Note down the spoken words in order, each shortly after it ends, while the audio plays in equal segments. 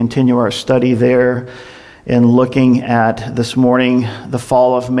Continue our study there in looking at this morning the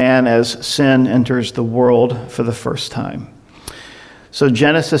fall of man as sin enters the world for the first time. So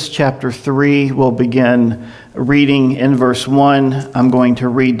Genesis chapter 3, we'll begin reading in verse 1. I'm going to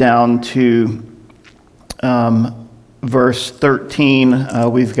read down to verse 13.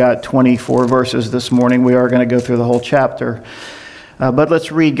 We've got 24 verses this morning. We are going to go through the whole chapter. But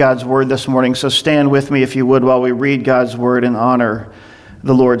let's read God's word this morning. So stand with me, if you would, while we read God's word and honor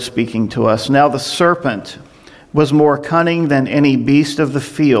the Lord speaking to us. Now the serpent was more cunning than any beast of the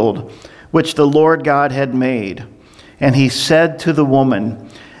field, which the Lord God had made. And he said to the woman,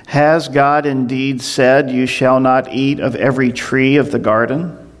 "Has God indeed said, 'You shall not eat of every tree of the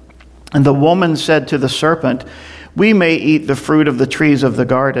garden'?" And the woman said to the serpent, "We may eat the fruit of the trees of the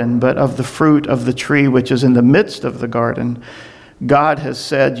garden, but of the fruit of the tree which is in the midst of the garden, God has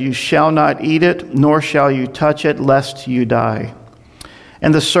said, 'You shall not eat it, nor shall you touch it, lest you die.'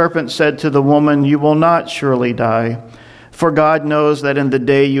 And the serpent said to the woman, 'You will not surely die, for God knows that in the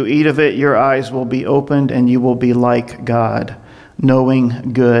day you eat of it, your eyes will be opened, and you will be like God, knowing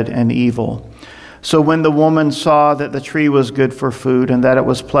good and evil.' So when the woman saw that the tree was good for food, and that it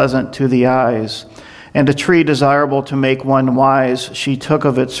was pleasant to the eyes, and a tree desirable to make one wise, she took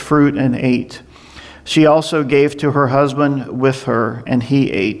of its fruit and ate. She also gave to her husband with her, and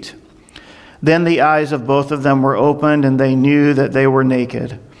he ate. Then the eyes of both of them were opened, and they knew that they were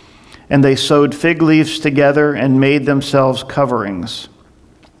naked. And they sewed fig leaves together and made themselves coverings.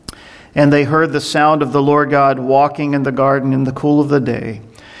 And they heard the sound of the Lord God walking in the garden in the cool of the day.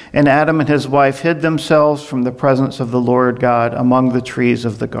 And Adam and his wife hid themselves from the presence of the Lord God among the trees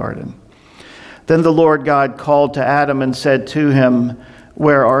of the garden. Then the Lord God called to Adam and said to him,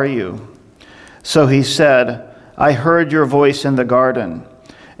 'Where are you?' So he said, 'I heard your voice in the garden,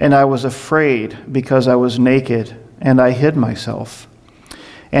 and I was afraid because I was naked, and I hid myself.'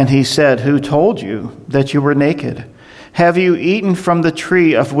 And he said, 'Who told you that you were naked? Have you eaten from the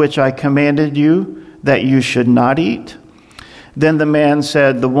tree of which I commanded you that you should not eat?' Then the man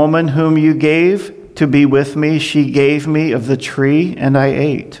said, 'The woman whom you gave to be with me, she gave me of the tree, and I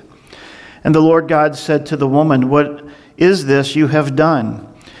ate.' And the Lord God said to the woman, 'What is this you have done?'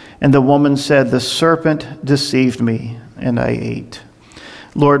 And the woman said, 'The serpent deceived me, and I ate.'"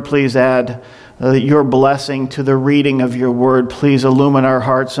 Lord, please add your blessing to the reading of your word. Please illumine our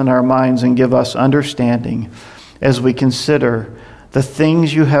hearts and our minds and give us understanding as we consider the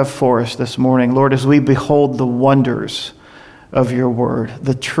things you have for us this morning. Lord, as we behold the wonders of your word,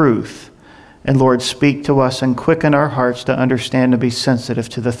 the truth. And Lord, speak to us and quicken our hearts to understand and be sensitive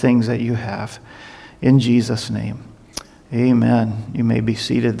to the things that you have. In Jesus' name, amen. You may be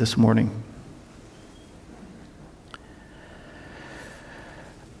seated this morning.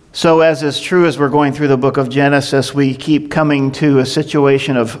 So as is true as we're going through the book of Genesis, we keep coming to a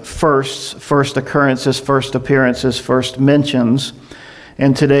situation of firsts, first occurrences, first appearances, first mentions.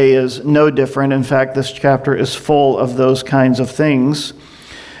 And today is no different. In fact, this chapter is full of those kinds of things.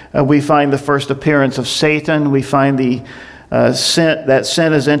 We find the first appearance of Satan. We find that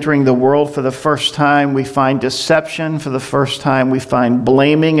sin is entering the world for the first time. We find deception for the first time. We find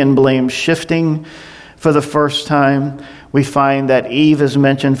blaming and blame shifting for the first time. We find that Eve is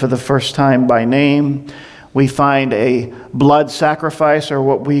mentioned for the first time by name. We find a blood sacrifice, or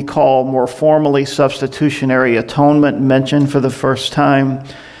what we call more formally substitutionary atonement, mentioned for the first time.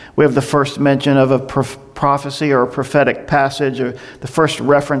 We have the first mention of a prophecy or a prophetic passage, or the first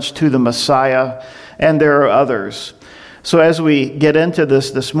reference to the Messiah, and there are others. So as we get into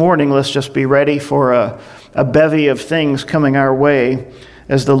this morning, let's just be ready for a bevy of things coming our way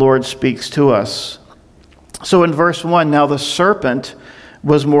as the Lord speaks to us. So in verse 1, "Now the serpent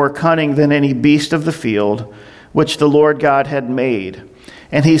was more cunning than any beast of the field, which the Lord God had made.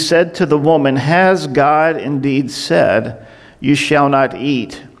 And he said to the woman, 'Has God indeed said, you shall not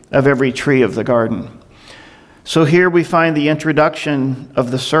eat of every tree of the garden?'" So here we find the introduction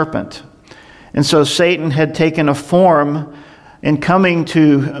of the serpent. And so Satan had taken a form in coming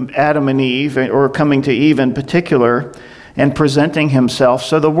to Adam and Eve, or coming to Eve in particular, and presenting himself.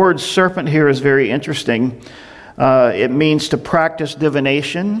 So the word serpent here is very interesting. It means to practice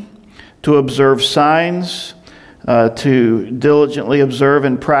divination, to observe signs, to diligently observe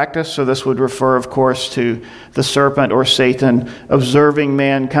and practice. So this would refer, of course, to the serpent or Satan observing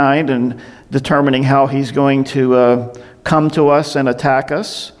mankind and determining how he's going to come to us and attack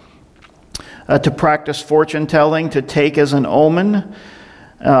us. To practice fortune telling, to take as an omen.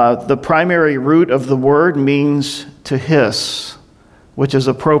 The primary root of the word means to hiss, which is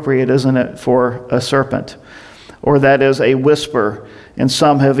appropriate, isn't it, for a serpent. or that is a whisper. And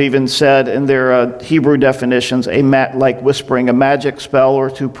some have even said in their Hebrew definitions, like whispering, a magic spell, or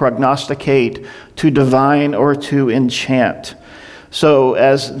to prognosticate, to divine, or to enchant. So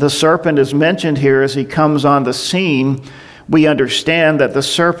as the serpent is mentioned here, as he comes on the scene, we understand that the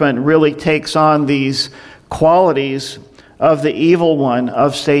serpent really takes on these qualities of the evil one,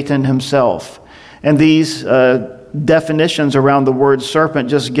 of Satan himself. And these definitions around the word serpent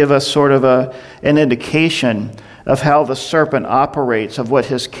just give us sort of an indication of how the serpent operates, of what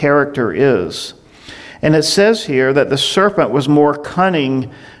his character is. And it says here that the serpent was more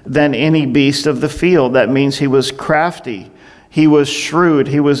cunning than any beast of the field. That means he was crafty, he was shrewd,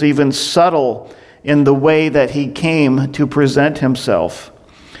 he was even subtle in the way that he came to present himself.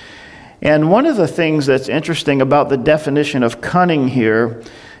 And one of the things that's interesting about the definition of cunning here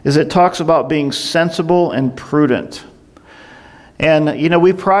is it talks about being sensible and prudent. And,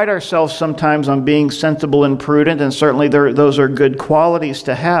 we pride ourselves sometimes on being sensible and prudent, and certainly those are good qualities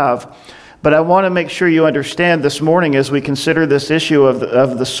to have. But I want to make sure you understand this morning, as we consider this issue of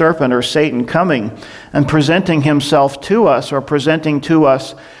the serpent or Satan coming and presenting himself to us, or presenting to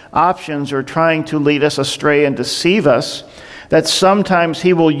us options, or trying to lead us astray and deceive us, that sometimes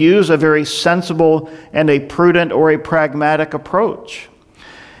he will use a very sensible and a prudent or a pragmatic approach.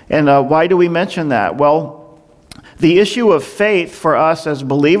 And why do we mention that? Well, the issue of faith for us as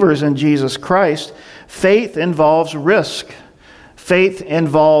believers in Jesus Christ, faith involves risk. Faith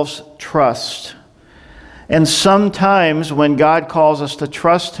involves trust. And sometimes when God calls us to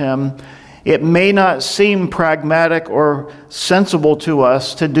trust him, it may not seem pragmatic or sensible to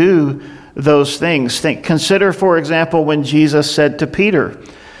us to do those things. Consider, for example, when Jesus said to Peter,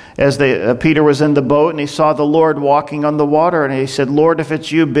 as Peter was in the boat and he saw the Lord walking on the water, and he said, "Lord, if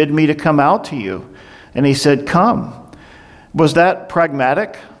it's you, bid me to come out to you." And he said, "Come." Was that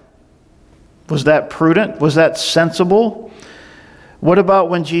pragmatic? Was that prudent? Was that sensible? What about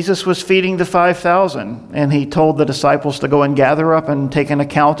when Jesus was feeding the 5,000 and he told the disciples to go and gather up and take an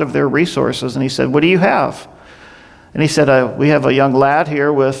account of their resources? And he said, "What do you have?" And he said, "We have a young lad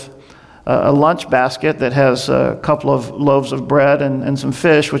here with a lunch basket that has a couple of loaves of bread and some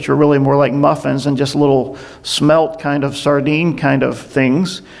fish, which are really more like muffins and just little smelt kind of sardine kind of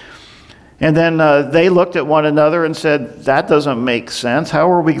things." And then they looked at one another and said, "That doesn't make sense.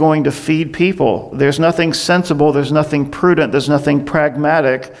 How are we going to feed people? There's nothing sensible, there's nothing prudent, there's nothing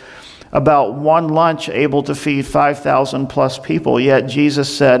pragmatic about one lunch able to feed 5,000 plus people." Yet Jesus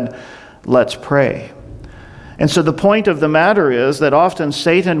said, "Let's pray." And so the point of the matter is that often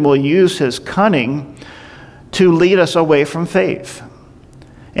Satan will use his cunning to lead us away from faith.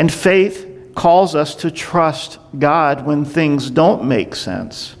 And faith calls us to trust God when things don't make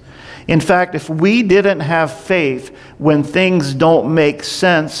sense. In fact, if we didn't have faith when things don't make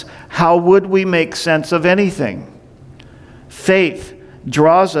sense, how would we make sense of anything? Faith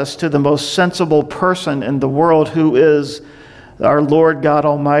draws us to the most sensible person in the world, who is our Lord God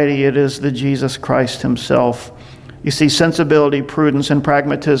Almighty. It is the Jesus Christ himself. You see, sensibility, prudence, and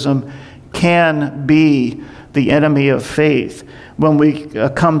pragmatism can be the enemy of faith when we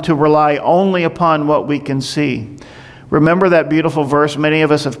come to rely only upon what we can see. Remember that beautiful verse many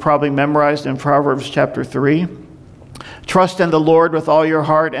of us have probably memorized in Proverbs chapter 3? "Trust in the Lord with all your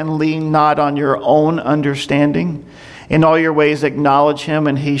heart and lean not on your own understanding. In all your ways acknowledge him,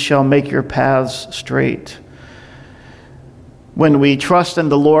 and he shall make your paths straight." When we trust in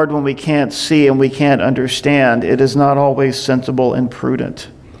the Lord when we can't see and we can't understand, it is not always sensible and prudent.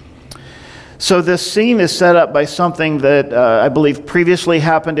 So this scene is set up by something that I believe previously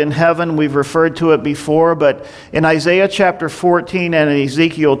happened in heaven. We've referred to it before, but in Isaiah chapter 14 and in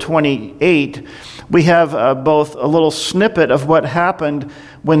Ezekiel 28, we have both a little snippet of what happened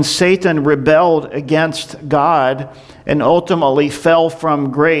when Satan rebelled against God and ultimately fell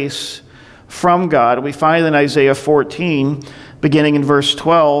from grace from God. We find in Isaiah 14, beginning in verse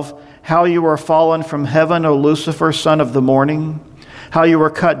 12, "How you are fallen from heaven, O Lucifer, son of the morning. How you were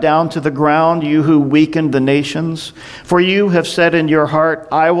cut down to the ground, you who weakened the nations. For you have said in your heart,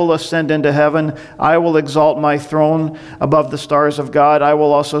 I will ascend into heaven. I will exalt my throne above the stars of God. I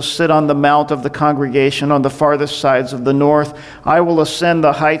will also sit on the mount of the congregation on the farthest sides of the north. I will ascend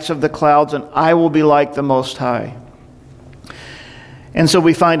the heights of the clouds, and I will be like the Most High." And so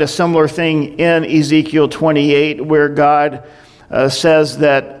we find a similar thing in Ezekiel 28, where God says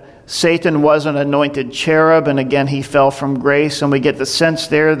that Satan was an anointed cherub, and again he fell from grace, and we get the sense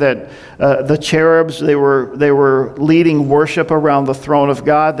there that the cherubs, they were leading worship around the throne of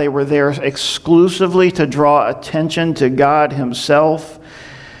God. They were there exclusively to draw attention to God himself.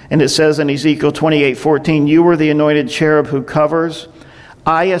 And it says in Ezekiel 28:14, "You were the anointed cherub who covers.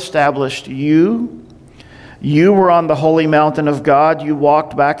 I established you. You were on the holy mountain of God. You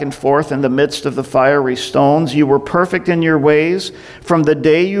walked back and forth in the midst of the fiery stones. You were perfect in your ways from the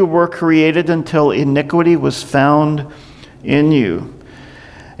day you were created until iniquity was found in you.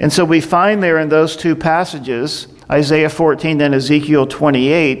 And so we find there in those two passages, Isaiah 14 and Ezekiel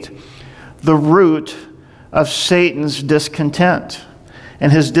 28, the root of Satan's discontent.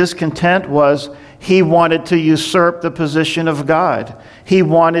 And his discontent was he wanted to usurp the position of God. He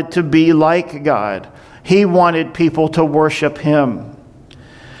wanted to be like God. He wanted people to worship him.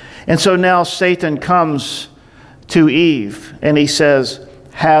 And so now Satan comes to Eve and he says,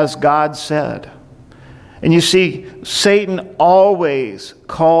 "Has God said?" And you see, Satan always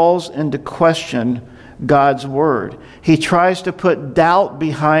calls into question God's word. He tries to put doubt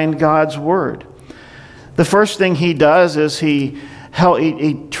behind God's word. The first thing he does is he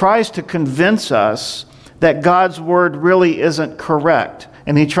tries to convince us that God's word really isn't correct.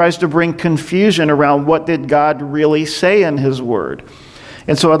 And he tries to bring confusion around what did God really say in his word.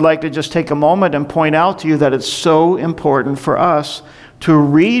 And so I'd like to just take a moment and point out to you that it's so important for us to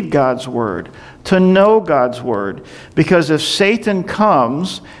read God's word, to know God's word. Because if Satan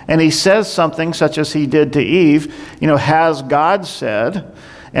comes and he says something such as he did to Eve, has God said,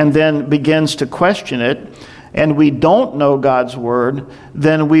 and then begins to question it, and we don't know God's word,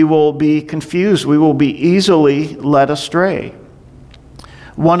 then we will be confused. We will be easily led astray.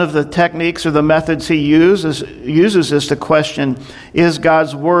 One of the techniques or the methods he uses is to question, is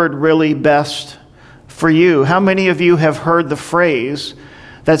God's word really best for you? How many of you have heard the phrase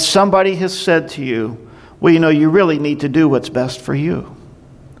that somebody has said to you, well, you really need to do what's best for you?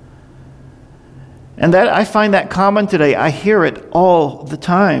 And that I find that common today. I hear it all the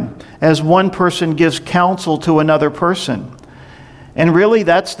time as one person gives counsel to another person. And really,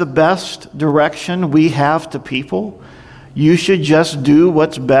 that's the best direction we have to people. You should just do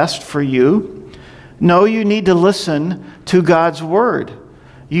what's best for you. No, you need to listen to God's word.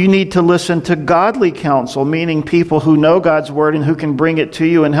 You need to listen to godly counsel, meaning people who know God's word and who can bring it to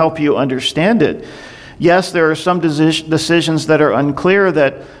you and help you understand it. Yes, there are some decisions that are unclear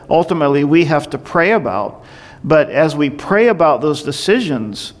that ultimately we have to pray about. But as we pray about those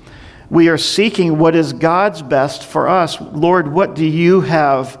decisions, we are seeking what is God's best for us. Lord, what do you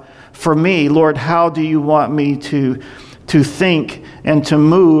have for me? Lord, how do you want me to think and to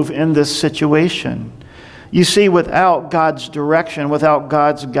move in this situation? You see, without God's direction, without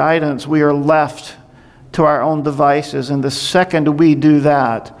God's guidance, we are left to our own devices. And the second we do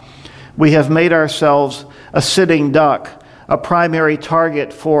that, we have made ourselves a sitting duck, a primary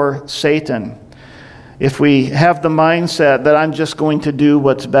target for Satan. If we have the mindset that I'm just going to do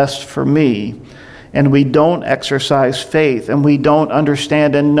what's best for me, and we don't exercise faith, and we don't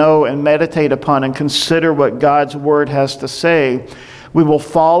understand and know and meditate upon and consider what God's word has to say, we will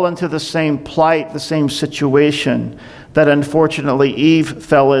fall into the same plight, the same situation that unfortunately Eve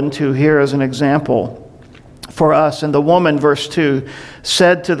fell into here as an example for us. And the woman, verse 2,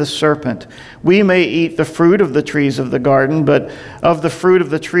 said to the serpent, "We may eat the fruit of the trees of the garden, but of the fruit of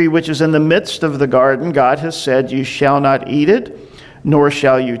the tree which is in the midst of the garden, God has said, you shall not eat it, nor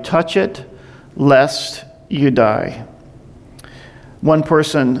shall you touch it, lest you die." One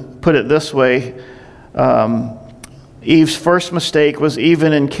person put it this way, Eve's first mistake was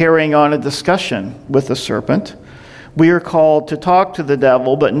even in carrying on a discussion with the serpent. We are called to talk to the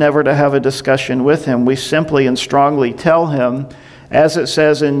devil, but never to have a discussion with him. We simply and strongly tell him, as it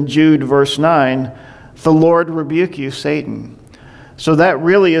says in Jude verse 9, "The Lord rebuke you, Satan." So that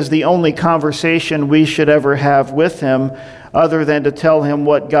really is the only conversation we should ever have with him, other than to tell him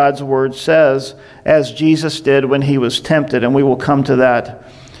what God's word says, as Jesus did when he was tempted, and we will come to that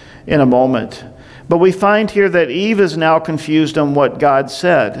in a moment. But we find here that Eve is now confused on what God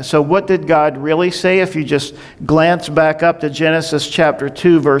said. So what did God really say? If you just glance back up to Genesis chapter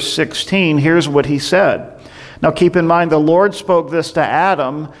 2, verse 16, here's what he said. Now keep in mind, the Lord spoke this to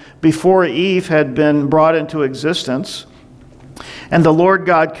Adam before Eve had been brought into existence. And the Lord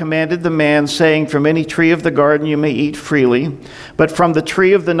God commanded the man, saying, "From any tree of the garden you may eat freely, but from the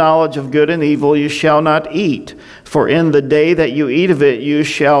tree of the knowledge of good and evil you shall not eat, for in the day that you eat of it you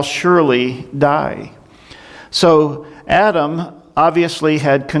shall surely die." So Adam obviously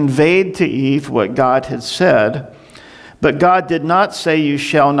had conveyed to Eve what God had said, but God did not say you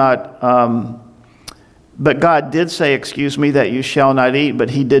shall not, but God did say, that you shall not eat,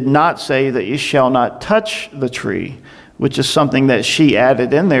 but he did not say that you shall not touch the tree, which is something that she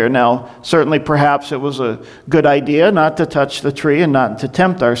added in there. Now, certainly perhaps it was a good idea not to touch the tree and not to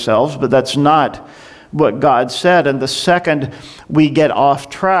tempt ourselves, but that's not what God said. And the second we get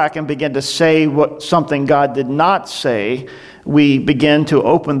off track and begin to say something God did not say, we begin to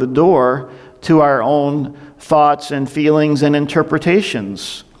open the door to our own thoughts and feelings and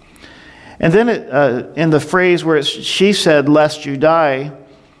interpretations. And then in the phrase where she said, lest you die,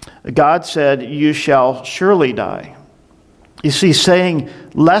 God said, you shall surely die. You see, saying,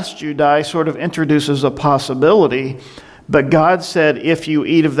 lest you die sort of introduces a possibility, but God said, if you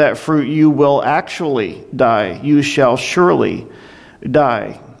eat of that fruit, you will actually die. You shall surely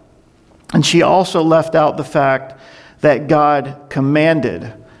die. And she also left out the fact that God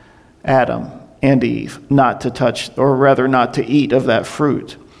commanded Adam and Eve not to touch, or rather not to eat of that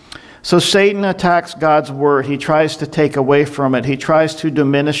fruit. So Satan attacks God's word. He tries to take away from it. He tries to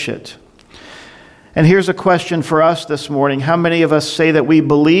diminish it. And here's a question for us this morning. How many of us say that we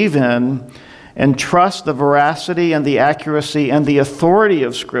believe in and trust the veracity and the accuracy and the authority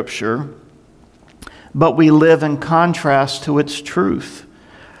of Scripture, but we live in contrast to its truth?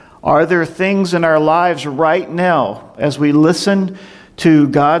 Are there things in our lives right now, as we listen to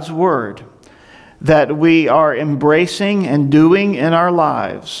God's word, that we are embracing and doing in our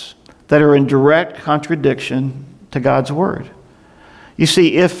lives that are in direct contradiction to God's word? You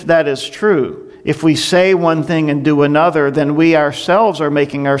see, if that is true, if we say one thing and do another, then we ourselves are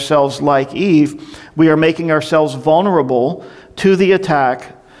making ourselves like Eve. We are making ourselves vulnerable to the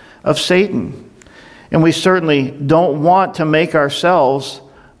attack of Satan. And we certainly don't want to make ourselves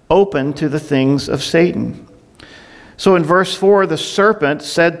open to the things of Satan. So in verse 4, the serpent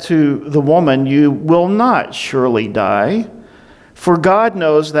said to the woman, you will not surely die, for God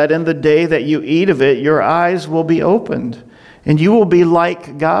knows that in the day that you eat of it, your eyes will be opened, and you will be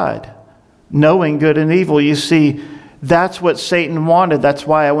like God, knowing good and evil. You see, that's what Satan wanted. That's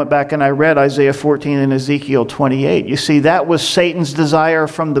why I went back and I read Isaiah 14 and Ezekiel 28. You see, that was Satan's desire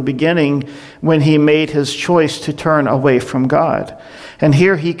from the beginning when he made his choice to turn away from God. And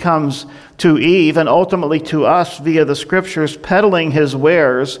here he comes to Eve and ultimately to us via the Scriptures, peddling his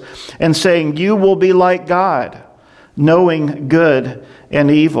wares and saying, you will be like God, knowing good and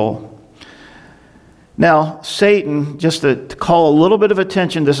evil. Now, Satan, just to call a little bit of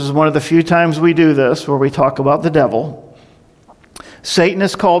attention, this is one of the few times we do this where we talk about the devil. Satan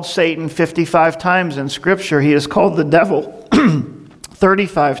is called Satan 55 times in Scripture. He is called the devil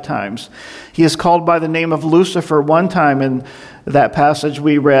 35 times. He is called by the name of Lucifer one time in that passage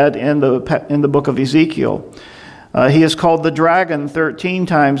we read in the book of Ezekiel. He is called the dragon 13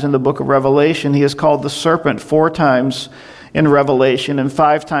 times in the book of Revelation. He is called the serpent 4 times in Revelation, and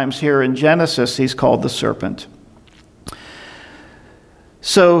 5 times here in Genesis he's called the serpent.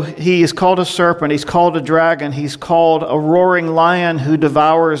 So he is called a serpent, he's called a dragon, he's called a roaring lion who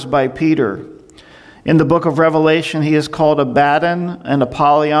devours by Peter. In the book of Revelation, he is called Abaddon and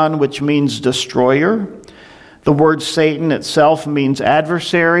Apollyon, which means destroyer. The word Satan itself means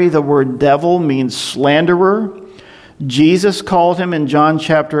adversary. The word devil means slanderer. Jesus called him in John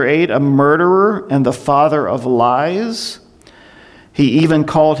chapter 8 a murderer and the father of lies. He even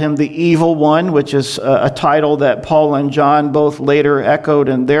called him the evil one, which is a title that Paul and John both later echoed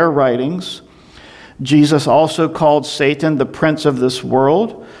in their writings. Jesus also called Satan the prince of this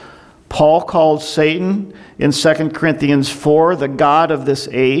world. Paul called Satan in 2 Corinthians 4 the god of this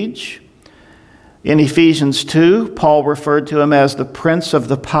age. In Ephesians 2, Paul referred to him as the prince of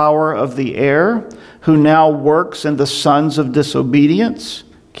the power of the air, who now works in the sons of disobedience.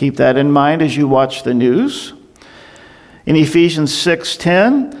 Keep that in mind as you watch the news. In Ephesians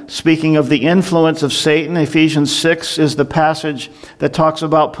 6:10, speaking of the influence of Satan, Ephesians 6 is the passage that talks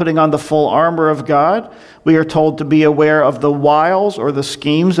about putting on the full armor of God. We are told to be aware of the wiles or the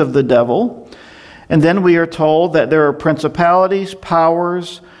schemes of the devil. And then we are told that there are principalities,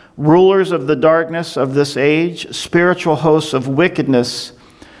 powers, rulers of the darkness of this age, spiritual hosts of wickedness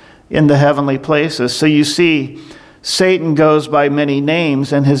in the heavenly places. So you see, Satan goes by many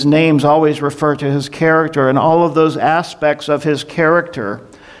names, and his names always refer to his character, and all of those aspects of his character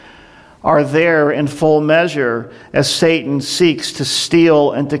are there in full measure as Satan seeks to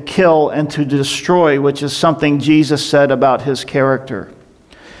steal and to kill and to destroy, which is something Jesus said about his character.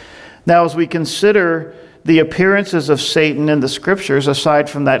 Now, as we consider the appearances of Satan in the Scriptures, aside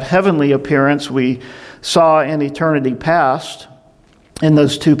from that heavenly appearance we saw in eternity past, in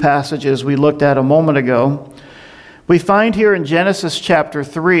those 2 passages we looked at a moment ago, we find here in Genesis chapter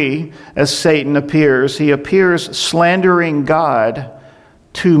 3, as Satan appears, he appears slandering God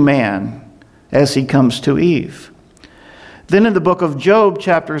to man as he comes to Eve. Then in the book of Job,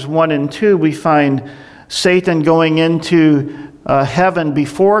 chapters 1 and 2, we find Satan going into heaven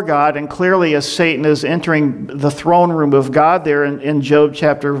before God, and clearly as Satan is entering the throne room of God there in Job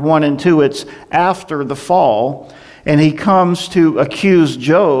chapter 1 and 2, it's after the fall, and he comes to accuse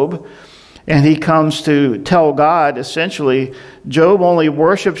Job. And he comes to tell God, essentially, Job only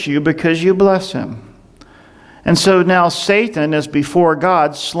worships you because you bless him. And so now Satan is before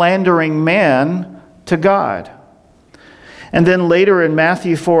God, slandering man to God. And then later in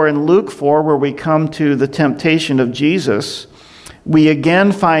Matthew 4 and Luke 4, where we come to the temptation of Jesus, we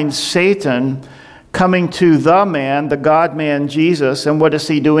again find Satan coming to the man, the God-man Jesus. And what is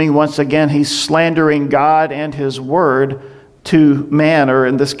he doing? Once again, he's slandering God and his word to man, or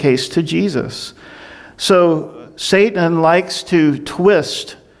in this case, to Jesus. So Satan likes to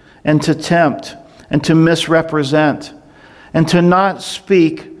twist and to tempt and to misrepresent and to not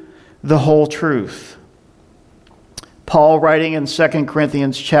speak the whole truth. Paul, writing in 2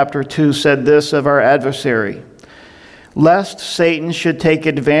 Corinthians chapter 2, said this of our adversary: "Lest Satan should take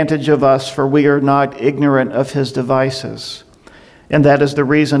advantage of us, for we are not ignorant of his devices." And that is the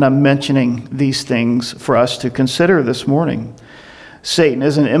reason I'm mentioning these things for us to consider this morning. Satan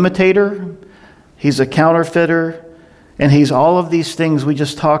is an imitator, he's a counterfeiter, and he's all of these things we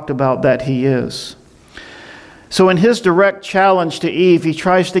just talked about that he is. So in his direct challenge to Eve, he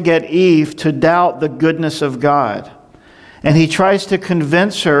tries to get Eve to doubt the goodness of God. And he tries to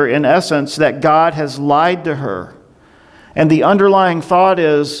convince her, in essence, that God has lied to her. And the underlying thought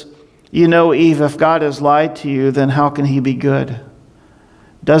is, you know, Eve, if God has lied to you, then how can he be good?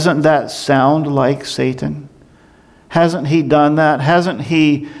 Doesn't that sound like Satan? Hasn't he done that? Hasn't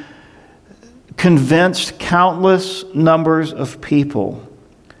he convinced countless numbers of people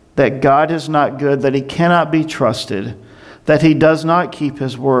that God is not good, that he cannot be trusted, that he does not keep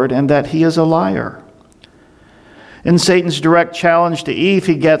his word, and that he is a liar? In Satan's direct challenge to Eve,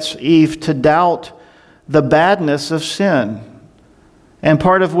 he gets Eve to doubt the badness of sin. And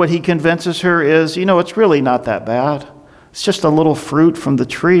part of what he convinces her is, you know, it's really not that bad. It's just a little fruit from the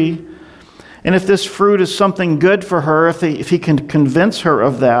tree. And if this fruit is something good for her, if he can convince her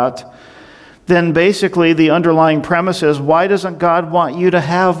of that, then basically the underlying premise is, why doesn't God want you to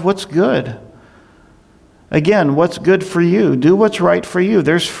have what's good? Again, what's good for you? Do what's right for you.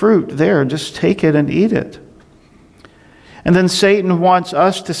 There's fruit there. Just take it and eat it. And then Satan wants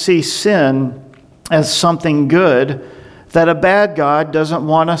us to see sin as something good that a bad God doesn't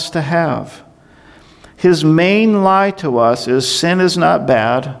want us to have. His main lie to us is sin is not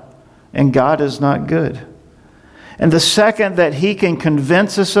bad and God is not good. And the second that he can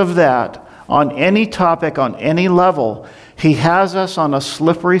convince us of that on any topic, on any level, he has us on a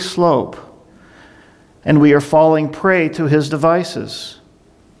slippery slope, and we are falling prey to his devices.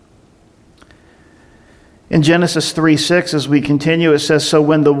 In Genesis 3:6, as we continue, it says, "So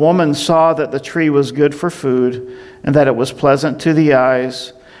when the woman saw that the tree was good for food, and that it was pleasant to the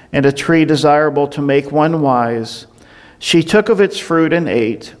eyes, and a tree desirable to make one wise, she took of its fruit and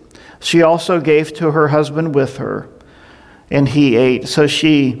ate. She also gave to her husband with her, and he ate." So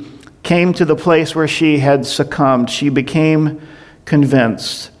she came to the place where she had succumbed. She became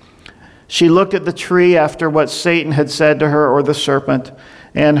convinced. She looked at the tree after what Satan had said to her, or the serpent,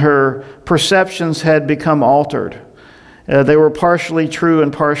 and her perceptions had become altered. They were partially true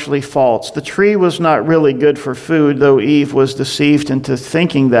and partially false. The tree was not really good for food, though Eve was deceived into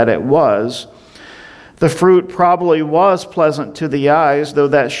thinking that it was. The fruit probably was pleasant to the eyes, though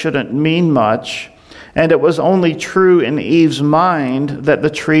that shouldn't mean much. And it was only true in Eve's mind that the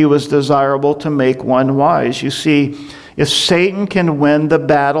tree was desirable to make one wise. You see, if Satan can win the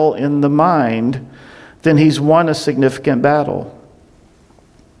battle in the mind, then he's won a significant battle.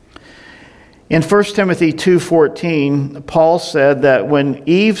 In 1 Timothy 2:14, Paul said that when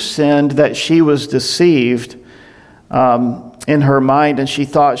Eve sinned, that she was deceived in her mind, and she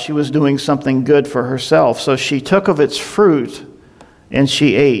thought she was doing something good for herself. So she took of its fruit and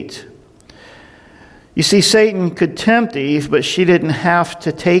she ate. You see, Satan could tempt Eve, but she didn't have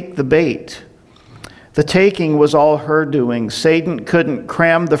to take the bait. The taking was all her doing. Satan couldn't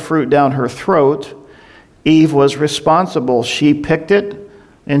cram the fruit down her throat. Eve was responsible. She picked it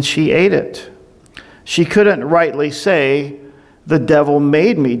and she ate it. She couldn't rightly say, "The devil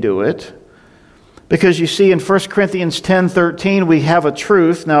made me do it." Because you see, in 1 Corinthians 10:13, we have a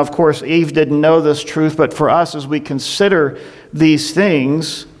truth. Now, of course, Eve didn't know this truth, but for us, as we consider these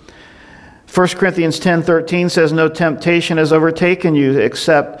things, 1 Corinthians 10:13 says, "No temptation has overtaken you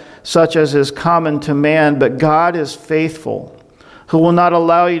except such as is common to man, but God is faithful, who will not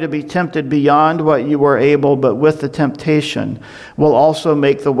allow you to be tempted beyond what you are able, but with the temptation will also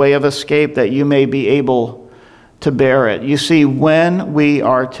make the way of escape that you may be able to bear it." You see, when we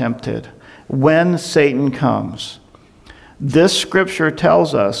are tempted, when Satan comes, this scripture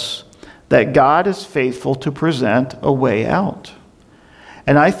tells us that God is faithful to present a way out.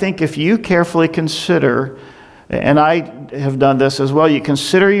 And I think if you carefully consider, and I have done this as well, you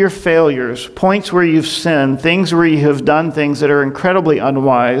consider your failures, points where you've sinned, things where you have done things that are incredibly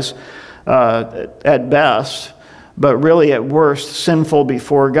unwise, at best, but really at worst, sinful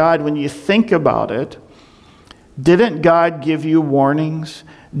before God. When you think about it, didn't God give you warnings?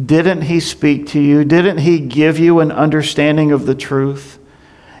 Didn't He speak to you? Didn't He give you an understanding of the truth?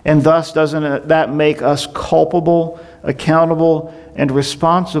 And thus, doesn't that make us culpable, accountable, and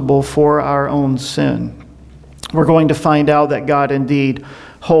responsible for our own sin? We're going to find out that God indeed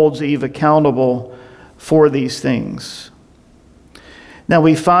holds Eve accountable for these things. Now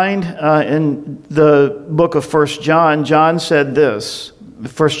we find in the book of 1 John, John said this,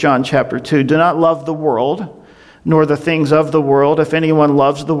 1 John chapter 2, "Do not love the world, nor the things of the world. If anyone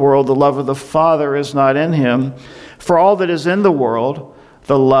loves the world, the love of the Father is not in him. For all that is in the world,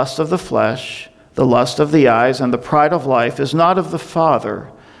 the lust of the flesh, the lust of the eyes, and the pride of life is not of the Father,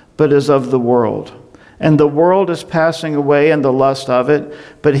 but is of the world. And the world is passing away and the lust of it,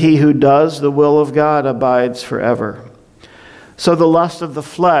 but he who does the will of God abides forever." So the lust of the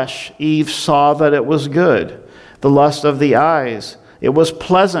flesh, Eve saw that it was good. The lust of the eyes, it was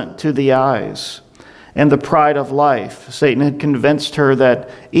pleasant to the eyes. And the pride of life, Satan had convinced her that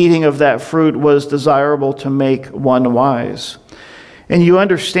eating of that fruit was desirable to make one wise. And you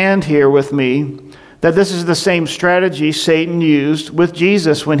understand here with me that this is the same strategy Satan used with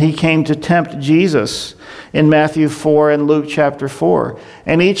Jesus when he came to tempt Jesus in Matthew 4 and Luke chapter 4.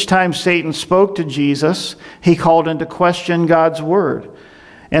 And each time Satan spoke to Jesus, he called into question God's word.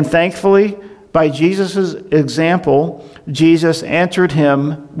 And thankfully, by Jesus' example, Jesus answered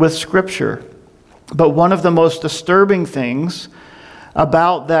him with Scripture. But one of the most disturbing things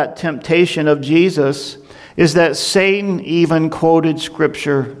about that temptation of Jesus is that Satan even quoted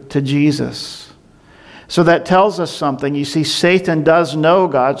Scripture to Jesus. So that tells us something. You see, Satan does know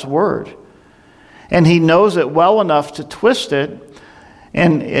God's word. And he knows it well enough to twist it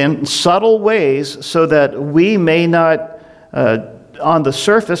in subtle ways so that we may not, on the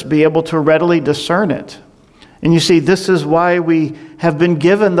surface, be able to readily discern it. And you see, this is why we have been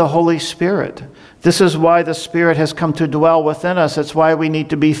given the Holy Spirit. This is why the Spirit has come to dwell within us. It's why we need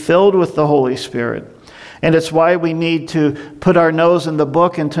to be filled with the Holy Spirit. And it's why we need to put our nose in the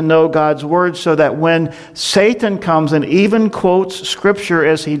book and to know God's word so that when Satan comes and even quotes Scripture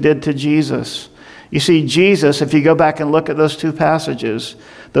as he did to Jesus. You see, Jesus, if you go back and look at those two passages,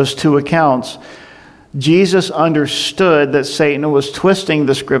 those two accounts, Jesus understood that Satan was twisting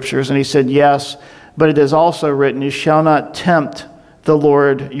the Scriptures, and he said, yes, but it is also written, you shall not tempt the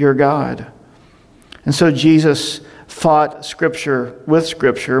Lord your God. And so Jesus fought Scripture with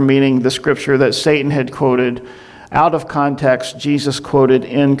Scripture, meaning the Scripture that Satan had quoted out of context, Jesus quoted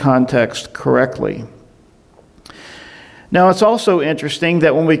in context correctly. Now, it's also interesting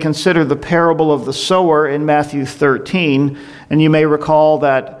that when we consider the parable of the sower in Matthew 13, and you may recall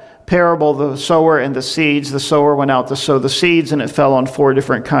that parable, the sower and the seeds, the sower went out to sow the seeds, and it fell on 4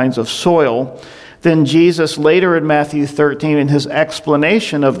 different kinds of soil. Then Jesus, later in Matthew 13, in his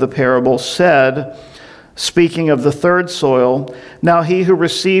explanation of the parable, said, speaking of the third soil, "Now he who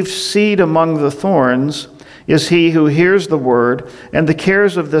receives seed among the thorns is he who hears the word, and the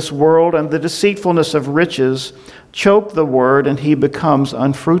cares of this world and the deceitfulness of riches choke the word, and he becomes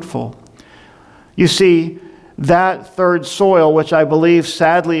unfruitful." You see, that third soil, which I believe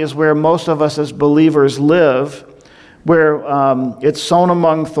sadly is where most of us as believers live, where it's sown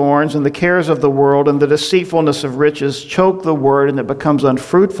among thorns, and the cares of the world and the deceitfulness of riches choke the word, and it becomes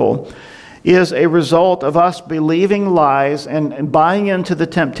unfruitful, is a result of us believing lies and buying into the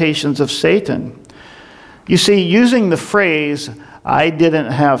temptations of Satan. You see, using the phrase, "I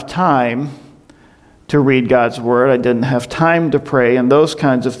didn't have time to read God's word, I didn't have time to pray," and those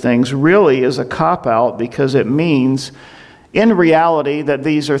kinds of things really is a cop-out, because it means, in reality, that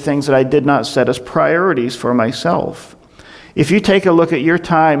these are things that I did not set as priorities for myself. If you take a look at your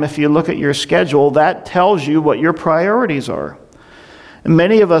time, if you look at your schedule, that tells you what your priorities are. And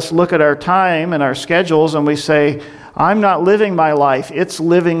many of us look at our time and our schedules and we say, "I'm not living my life, it's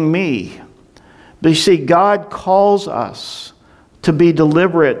living me." But you see, God calls us to be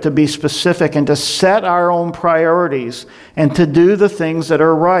deliberate, to be specific, and to set our own priorities and to do the things that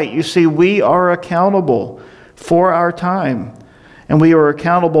are right. You see, we are accountable for our time, and we are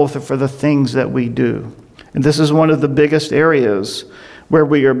accountable for the things that we do. And this is one of the biggest areas where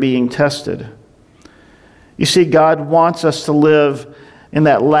we are being tested. You see, God wants us to live in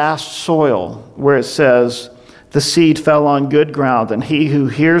that last soil where it says, "The seed fell on good ground, and he who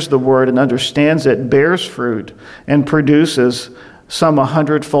hears the word and understands it bears fruit and produces some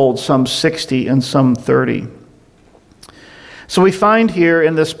 100-fold, some 60, and some 30. So we find here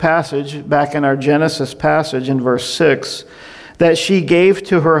in this passage, back in our Genesis passage in verse 6, that she gave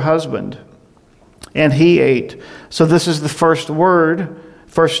to her husband, and he ate. So this is the first word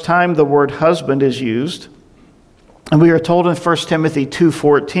First time the word husband is used. And we are told in 1 Timothy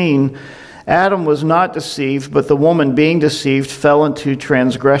 2:14, Adam was not deceived, but the woman being deceived fell into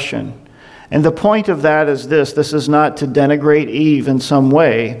transgression. And the point of that is this is not to denigrate Eve in some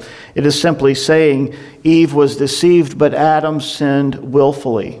way. It is simply saying Eve was deceived, but Adam sinned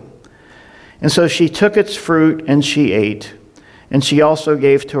willfully. And so she took its fruit and she ate. And she also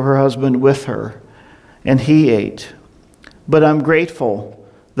gave to her husband with her, and he ate. But I'm grateful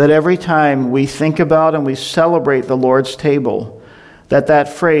that every time we think about and we celebrate the Lord's table, that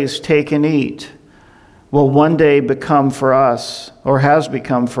phrase, take and eat, will one day become for us, or has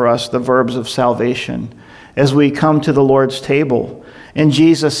become for us, the verbs of salvation as we come to the Lord's table. And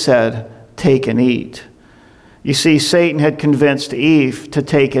Jesus said, take and eat. You see, Satan had convinced Eve to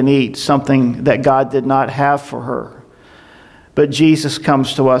take and eat something that God did not have for her. But Jesus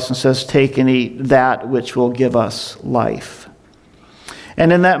comes to us and says, take and eat that which will give us life.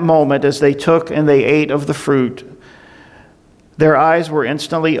 And in that moment, as they took and they ate of the fruit, their eyes were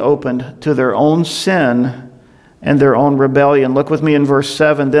instantly opened to their own sin and their own rebellion. Look with me in verse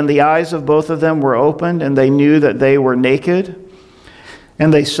 7. Then the eyes of both of them were opened, and they knew that they were naked.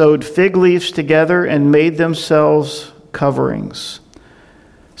 And they sewed fig leaves together and made themselves coverings.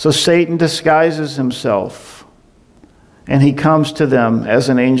 So Satan disguises himself, and he comes to them as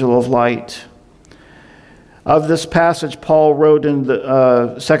an angel of light. Of this passage, Paul wrote in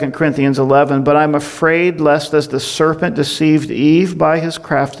 2 Corinthians 11, but I'm afraid lest as the serpent deceived Eve by his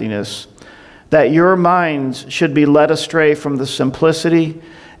craftiness, that your minds should be led astray from the simplicity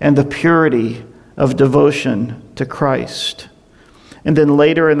and the purity of devotion to Christ. And then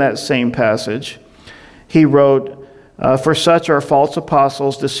later in that same passage, he wrote, for such are false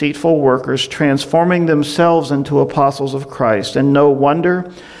apostles, deceitful workers, transforming themselves into apostles of Christ. And no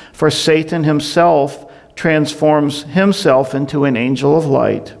wonder, for Satan himself transforms himself into an angel of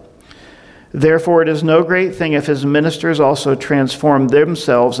light. Therefore, it is no great thing if his ministers also transform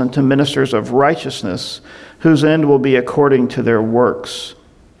themselves into ministers of righteousness, whose end will be according to their works.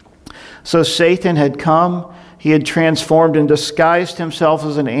 So Satan had come, he had transformed and disguised himself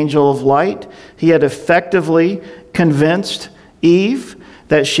as an angel of light. He had effectively convinced Eve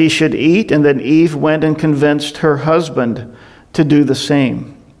that she should eat, and then Eve went and convinced her husband to do the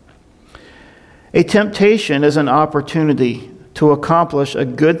same. A temptation is an opportunity to accomplish a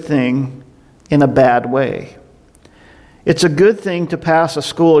good thing in a bad way. It's a good thing to pass a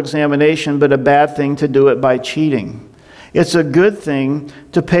school examination, but a bad thing to do it by cheating. It's a good thing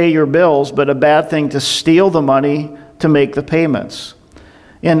to pay your bills, but a bad thing to steal the money to make the payments.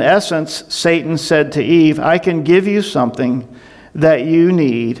 In essence, Satan said to Eve, I can give you something that you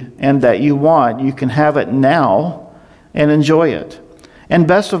need and that you want. You can have it now and enjoy it. And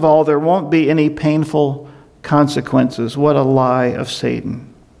best of all, there won't be any painful consequences. What a lie of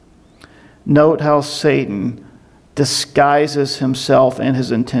Satan. Note how Satan disguises himself and his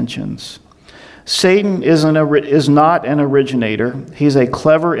intentions. Satan is not an originator. He's a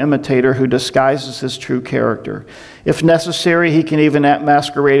clever imitator who disguises his true character. If necessary, he can even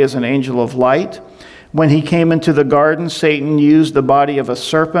masquerade as an angel of light. When he came into the garden, Satan used the body of a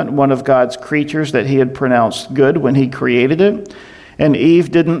serpent, one of God's creatures that he had pronounced good when he created it. And Eve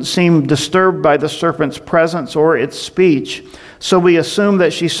didn't seem disturbed by the serpent's presence or its speech, so we assume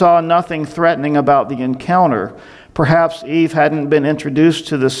that she saw nothing threatening about the encounter. Perhaps Eve hadn't been introduced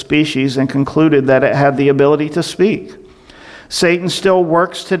to the species and concluded that it had the ability to speak. Satan still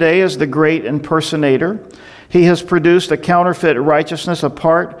works today as the great impersonator. He has produced a counterfeit righteousness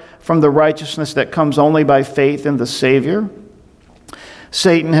apart from the righteousness that comes only by faith in the Savior.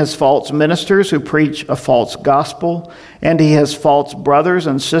 Satan has false ministers who preach a false gospel, and he has false brothers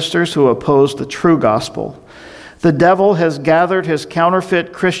and sisters who oppose the true gospel. The devil has gathered his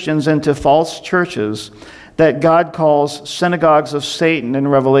counterfeit Christians into false churches that God calls synagogues of Satan in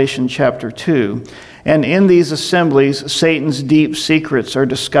Revelation chapter 2. And in these assemblies, Satan's deep secrets are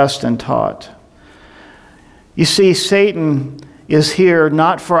discussed and taught. You see, Satan is here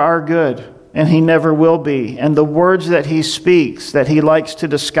not for our good, and he never will be. And the words that he speaks, that he likes to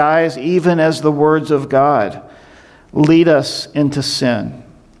disguise even as the words of God, lead us into sin.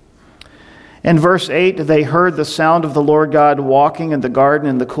 In verse 8, they heard the sound of the Lord God walking in the garden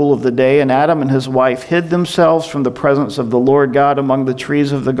in the cool of the day, and Adam and his wife hid themselves from the presence of the Lord God among the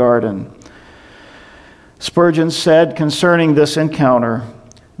trees of the garden. Spurgeon said concerning this encounter,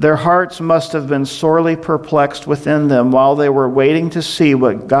 their hearts must have been sorely perplexed within them while they were waiting to see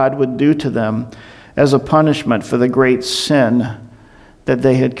what God would do to them as a punishment for the great sin that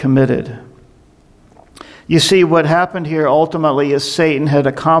they had committed. You see, what happened here ultimately is Satan had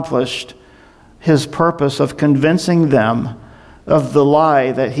accomplished his purpose of convincing them of the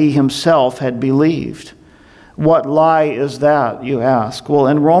lie that he himself had believed. What lie is that, you ask? Well,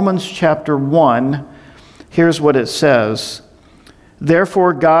 in Romans chapter 1, here's what it says.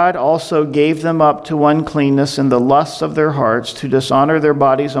 Therefore God also gave them up to uncleanness in the lusts of their hearts to dishonor their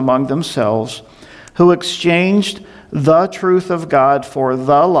bodies among themselves, who exchanged the truth of God for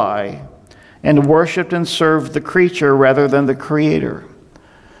the lie, and worshipped and served the creature rather than the Creator.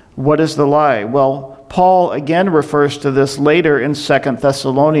 What is the lie? Well, Paul again refers to this later in 2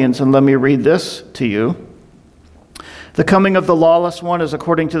 Thessalonians, and let me read this to you. The coming of the lawless one is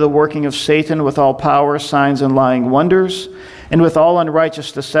according to the working of Satan with all power, signs, and lying wonders, and with all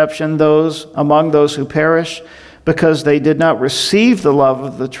unrighteous deception among those who perish, because they did not receive the love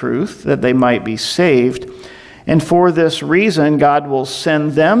of the truth, that they might be saved. And for this reason, God will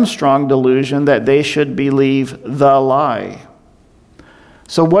send them strong delusion that they should believe the lie.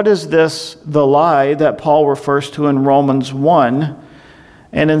 So what is this, the lie, that Paul refers to in Romans 1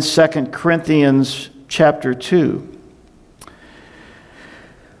 and in 2 Corinthians chapter 2?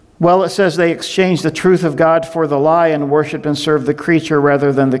 Well, it says they exchanged the truth of God for the lie and worshiped and served the creature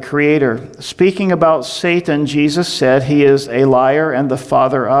rather than the Creator. Speaking about Satan, Jesus said he is a liar and the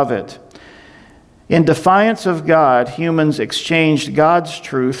father of it. In defiance of God, humans exchanged God's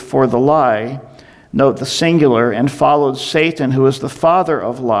truth for the lie, note the singular, and followed Satan, who is the father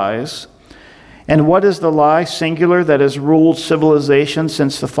of lies. And what is the lie, singular, that has ruled civilization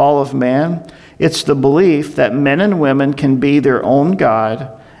since the fall of man? It's the belief that men and women can be their own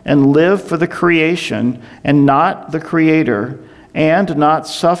God and live for the creation and not the Creator, and not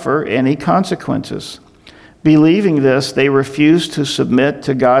suffer any consequences. Believing this, they refuse to submit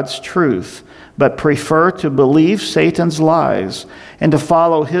to God's truth, but prefer to believe Satan's lies and to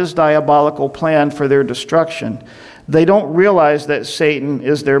follow his diabolical plan for their destruction. They don't realize that Satan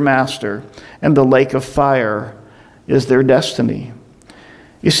is their master and the lake of fire is their destiny.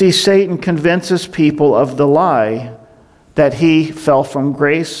 You see, Satan convinces people of the lie that he fell from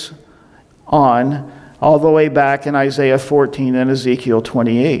grace on, all the way back in Isaiah 14 and Ezekiel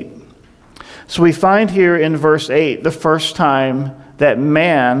 28. So we find here in verse 8 the first time that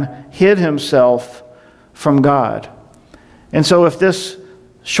man hid himself from God. And so if this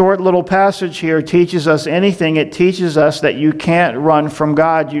short little passage here teaches us anything, it teaches us that you can't run from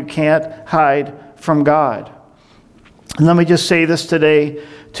God. You can't hide from God. And let me just say this today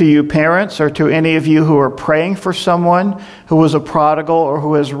to you parents, or to any of you who are praying for someone who was a prodigal or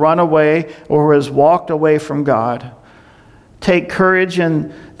who has run away or who has walked away from God. Take courage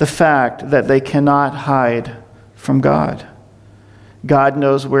in the fact that they cannot hide from God. God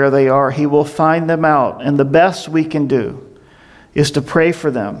knows where they are. He will find them out. And the best we can do is to pray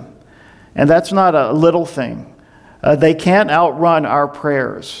for them. And that's not a little thing. They can't outrun our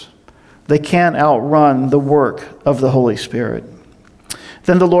prayers. They can't outrun the work of the Holy Spirit.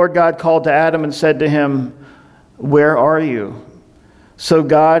 Then the Lord God called to Adam and said to him, "Where are you?" So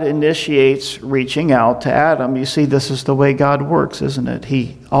God initiates reaching out to Adam. You see, this is the way God works, isn't it?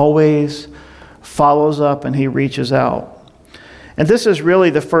 He always follows up and he reaches out. And this is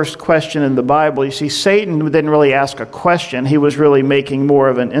really the first question in the Bible. You see, Satan didn't really ask a question. He was really making more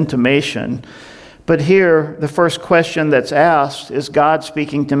of an intimation. But here, the first question that's asked is God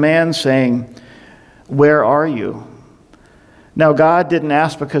speaking to man saying, "Where are you?" Now, God didn't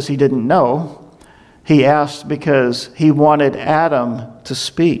ask because he didn't know. He asked because he wanted Adam to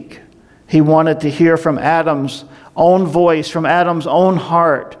speak. He wanted to hear from Adam's own voice, from Adam's own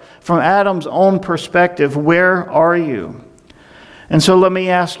heart, from Adam's own perspective. Where are you? And so let me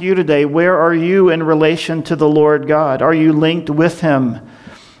ask you today, where are you in relation to the Lord God? Are you linked with him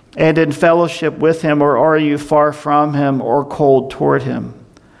and in fellowship with him, or are you far from him or cold toward him?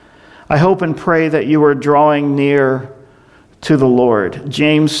 I hope and pray that you are drawing near to the Lord.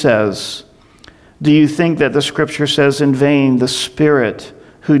 James says, "Do you think that the scripture says in vain, the Spirit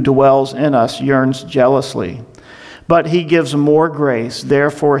who dwells in us yearns jealously? But he gives more grace.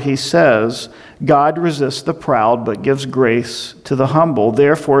 Therefore he says, God resists the proud, but gives grace to the humble.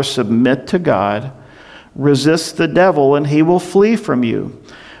 Therefore submit to God. Resist the devil, and he will flee from you.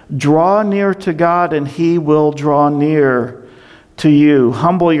 Draw near to God, and he will draw near to you.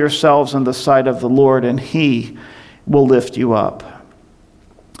 Humble yourselves in the sight of the Lord, and he will lift you up."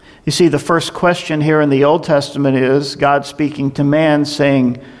 You see, the first question here in the Old Testament is God speaking to man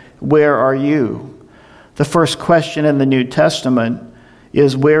saying, "Where are you?" The first question in the New Testament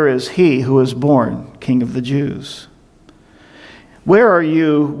is, "Where is he who is born King of the Jews?" "Where are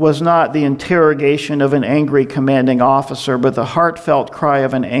you" was not the interrogation of an angry commanding officer, but the heartfelt cry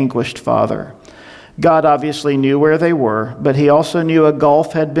of an anguished father. God obviously knew where they were, but he also knew a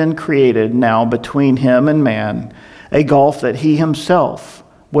gulf had been created now between him and man, a gulf that he himself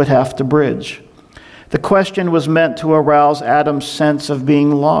would have to bridge. The question was meant to arouse Adam's sense of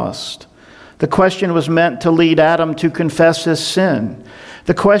being lost. The question was meant to lead Adam to confess his sin.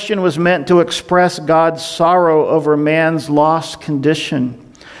 The question was meant to express God's sorrow over man's lost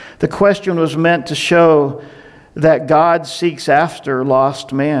condition. The question was meant to show that God seeks after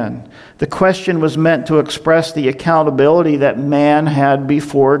lost man. The question was meant to express the accountability that man had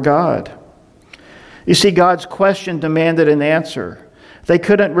before God. You see, God's question demanded an answer. They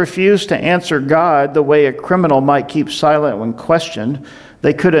couldn't refuse to answer God the way a criminal might keep silent when questioned.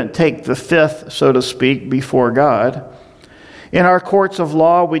 They couldn't take the fifth, so to speak, before God. In our courts of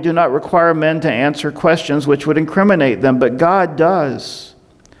law, we do not require men to answer questions which would incriminate them, but God does.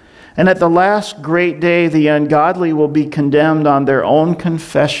 And at the last great day, the ungodly will be condemned on their own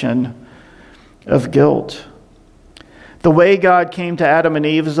confession of guilt. The way God came to Adam and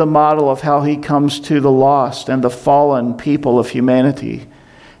Eve is a model of how he comes to the lost and the fallen people of humanity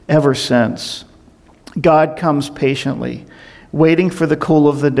ever since. God comes patiently, waiting for the cool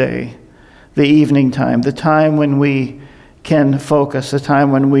of the day, the evening time, the time when we can focus, the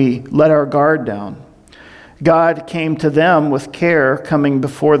time when we let our guard down. God came to them with care, coming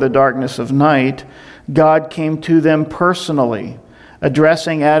before the darkness of night. God came to them personally,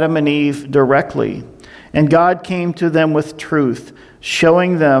 addressing Adam and Eve directly. And God came to them with truth,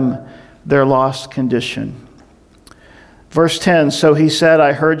 showing them their lost condition. Verse 10, so he said,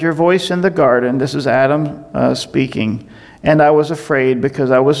 I heard your voice in the garden. This is Adam speaking. And I was afraid because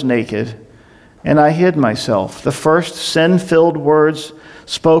I was naked, and I hid myself. The first sin-filled words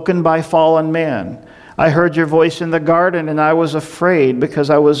spoken by fallen man. I heard your voice in the garden, and I was afraid because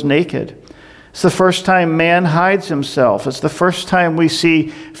I was naked. It's the first time man hides himself. It's the first time we see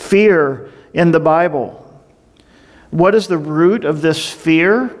fear in the Bible. What is the root of this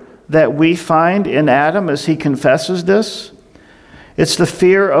fear that we find in Adam as he confesses this? It's the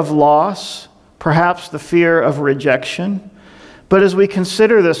fear of loss, perhaps the fear of rejection. But as we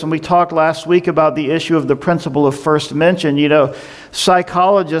consider this, and we talked last week about the issue of the principle of first mention,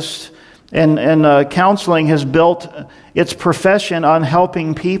 psychologists and counseling has built its profession on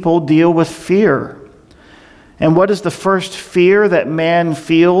helping people deal with fear. And what is the first fear that man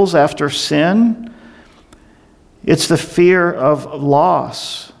feels after sin? It's the fear of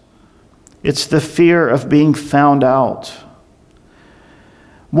loss. It's the fear of being found out.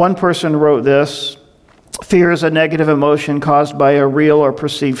 One person wrote this, fear is a negative emotion caused by a real or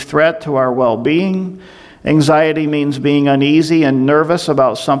perceived threat to our well-being. Anxiety means being uneasy and nervous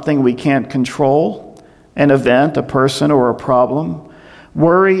about something we can't control, an event, a person, or a problem.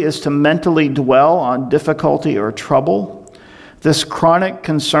 Worry is to mentally dwell on difficulty or trouble. This chronic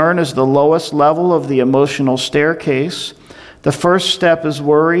concern is the lowest level of the emotional staircase. The first step is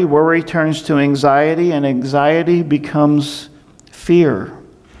worry. Worry turns to anxiety, and anxiety becomes fear.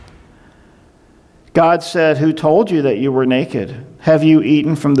 God said, who told you that you were naked? Have you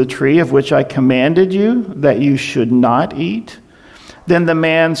eaten from the tree of which I commanded you that you should not eat? Then the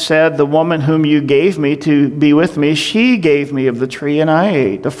man said, the woman whom you gave me to be with me, she gave me of the tree and I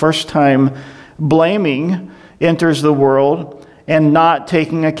ate. The first time blaming enters the world and not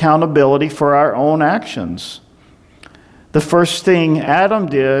taking accountability for our own actions. The first thing Adam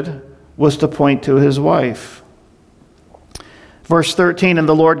did was to point to his wife. Verse 13, and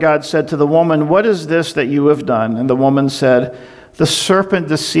the Lord God said to the woman, what is this that you have done? And the woman said, the serpent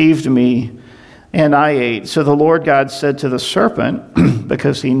deceived me, and I ate. So the Lord God said to the serpent,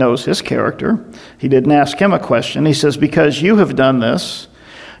 because he knows his character, he didn't ask him a question. He says, because you have done this,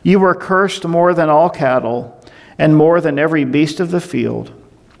 you are cursed more than all cattle, and more than every beast of the field.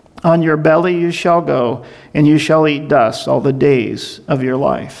 On your belly you shall go, and you shall eat dust all the days of your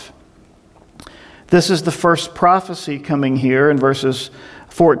life. This is the first prophecy coming here in verses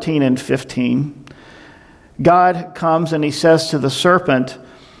 14 and 15. God comes and he says to the serpent,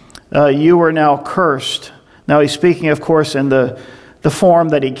 you are now cursed. Now he's speaking, of course, in the form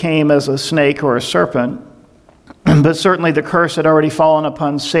that he came as a snake or a serpent. But certainly the curse had already fallen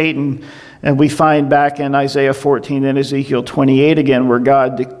upon Satan. And we find back in Isaiah 14 and Ezekiel 28 again, where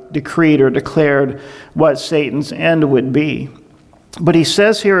God decreed or declared what Satan's end would be. But he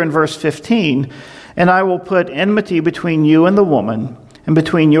says here in verse 15, and I will put enmity between you and the woman, and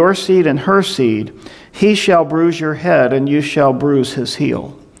between your seed and her seed. He shall bruise your head, and you shall bruise his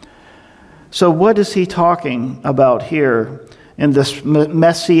heel. So what is he talking about here in this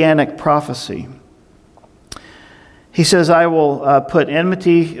messianic prophecy? He says, I will put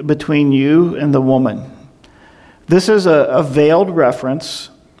enmity between you and the woman. This is a veiled reference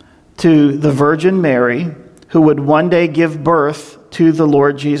to the Virgin Mary, who would one day give birth to the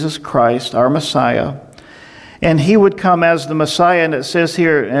Lord Jesus Christ, our Messiah. And he would come as the Messiah, and it says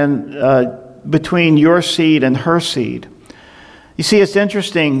here, and between your seed and her seed. You see, it's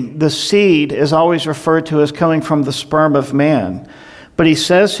interesting. The seed is always referred to as coming from the sperm of man. But he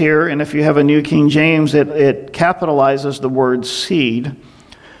says here, and if you have a New King James, it capitalizes the word seed.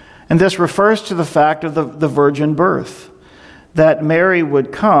 And this refers to the fact of the virgin birth, that Mary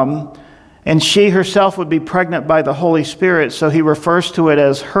would come and she herself would be pregnant by the Holy Spirit. So he refers to it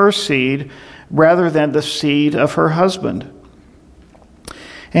as her seed rather than the seed of her husband.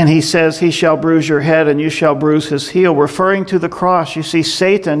 And he says, he shall bruise your head and you shall bruise his heel, referring to the cross. You see,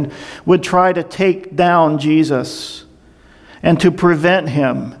 Satan would try to take down Jesus and to prevent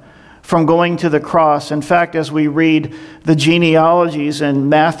him from going to the cross. In fact, as we read the genealogies in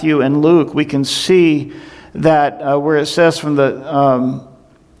Matthew and Luke, we can see that where it says from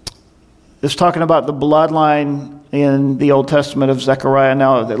it's talking about the bloodline in the Old Testament of Zechariah.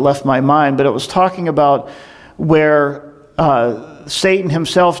 Now it left my mind, but it was talking about where Satan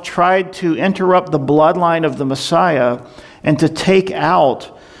himself tried to interrupt the bloodline of the Messiah and to take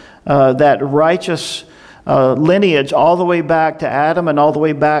out that righteous lineage all the way back to Adam and all the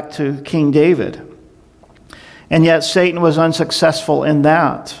way back to King David. And yet Satan was unsuccessful in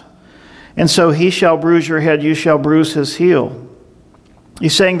that. And so he shall bruise your head, you shall bruise his heel.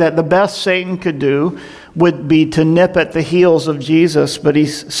 He's saying that the best Satan could do would be to nip at the heels of Jesus, but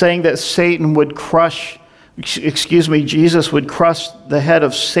he's saying that Jesus would crush the head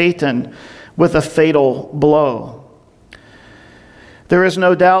of Satan with a fatal blow. There is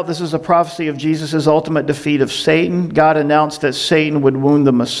no doubt this is a prophecy of Jesus' ultimate defeat of Satan. God announced that Satan would wound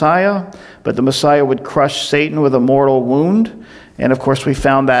the Messiah, but the Messiah would crush Satan with a mortal wound. And of course, we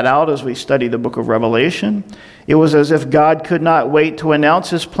found that out as we study the book of Revelation. It was as if God could not wait to announce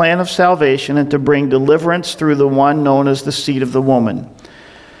his plan of salvation and to bring deliverance through the one known as the seed of the woman.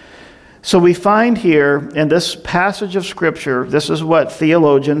 So we find here in this passage of Scripture, this is what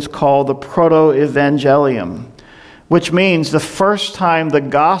theologians call the proto-evangelium, which means the first time the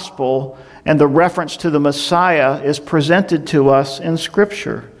gospel and the reference to the Messiah is presented to us in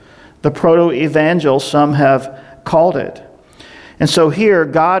Scripture. The proto-evangel, some have called it. And so here,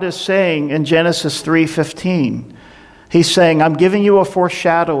 God is saying in Genesis 3:15, he's saying, I'm giving you a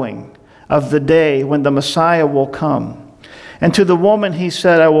foreshadowing of the day when the Messiah will come. And to the woman he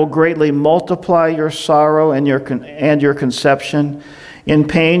said, I will greatly multiply your sorrow and your conception. In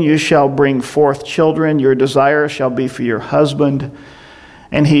pain you shall bring forth children. Your desire shall be for your husband,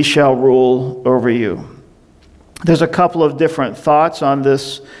 and he shall rule over you. There's a couple of different thoughts on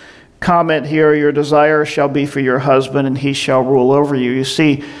this comment here. Your desire shall be for your husband, and he shall rule over you. You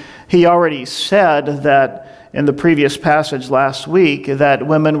see, he already said that in the previous passage last week that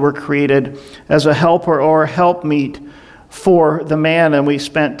women were created as a helper or a helpmeet for the man, and we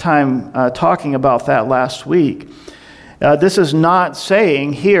spent time talking about that last week. This is not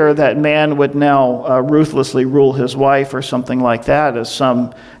saying here that man would now ruthlessly rule his wife or something like that, as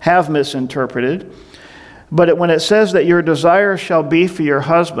some have misinterpreted. But when it says that your desire shall be for your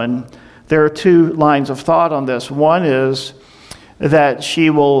husband, there are two lines of thought on this. One is that she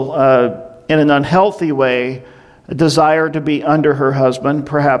will, in an unhealthy way, desire to be under her husband,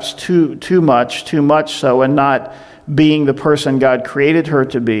 perhaps too much so, and not being the person God created her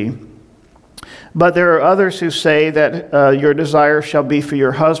to be. But there are others who say that your desire shall be for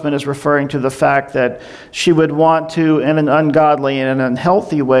your husband is referring to the fact that she would want to, in an ungodly and an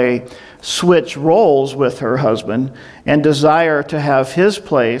unhealthy way, switch roles with her husband and desire to have his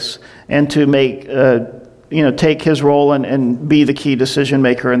place and to make, take his role and be the key decision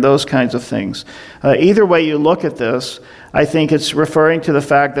maker and those kinds of things. Either way you look at this, I think it's referring to the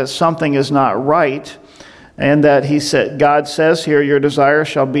fact that something is not right. And that God says here, your desire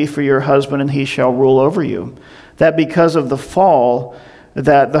shall be for your husband and he shall rule over you. That because of the fall,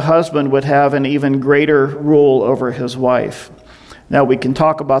 that the husband would have an even greater rule over his wife. Now we can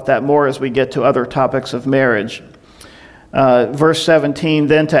talk about that more as we get to other topics of marriage. Verse 17,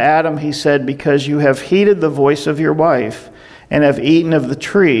 then to Adam he said, because you have heeded the voice of your wife and have eaten of the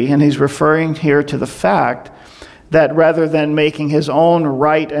tree. And he's referring here to the fact that rather than making his own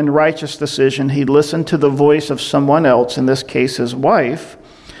right and righteous decision, he listened to the voice of someone else, in this case his wife.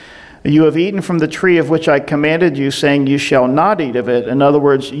 You have eaten from the tree of which I commanded you, saying you shall not eat of it. In other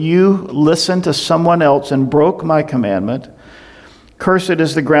words, you listened to someone else and broke my commandment. Cursed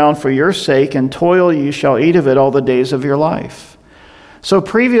is the ground for your sake, and toil you shall eat of it all the days of your life. So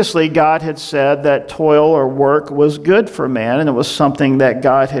previously God had said that toil or work was good for man, and it was something that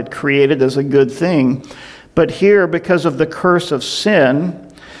God had created as a good thing. But here, because of the curse of sin,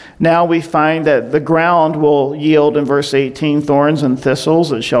 Now we find that the ground will yield, in verse 18, thorns and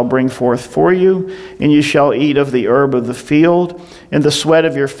thistles. It shall bring forth for you, and you shall eat of the herb of the field. In the sweat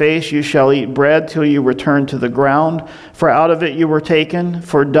of your face you shall eat bread till you return to the ground. For out of it you were taken,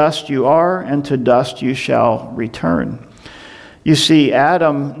 for dust you are, and to dust you shall return. You see,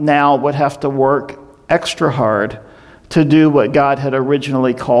 Adam now would have to work extra hard to do what God had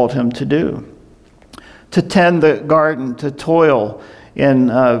originally called him to do. To tend the garden, to toil in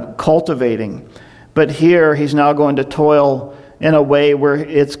cultivating. But here he's now going to toil in a way where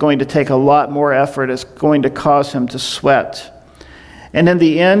it's going to take a lot more effort. It's going to cause him to sweat. And in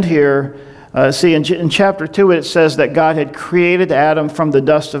the end here, in chapter 2 it says that God had created Adam from the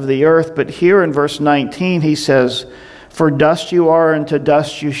dust of the earth. But here in verse 19 he says, "For dust you are, and to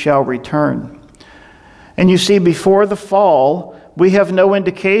dust you shall return." And you see, before the fall, we have no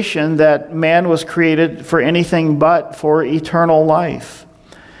indication that man was created for anything but for eternal life.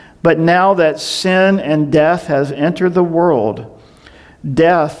 But now that sin and death has entered the world,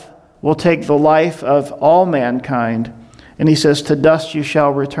 death will take the life of all mankind. And he says, "To dust you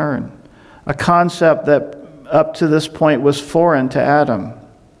shall return," a concept that up to this point was foreign to Adam.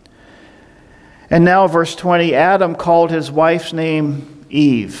 And now, verse 20, Adam called his wife's name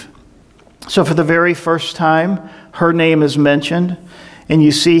Eve. So for the very first time, her name is mentioned. And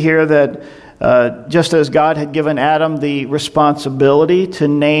you see here that just as God had given Adam the responsibility to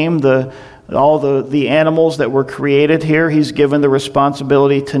name all the animals that were created here, he's given the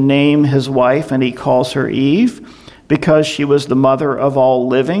responsibility to name his wife, and he calls her Eve because she was the mother of all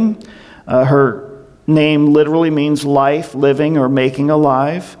living. Her name literally means life, living, or making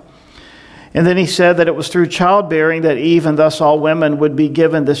alive. And then he said that it was through childbearing that Eve, and thus all women, would be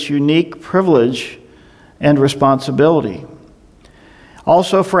given this unique privilege and responsibility.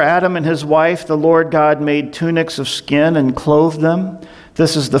 Also for Adam and his wife, the Lord God made tunics of skin and clothed them.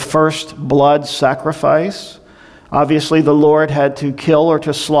 This is the first blood sacrifice. Obviously, the Lord had to kill or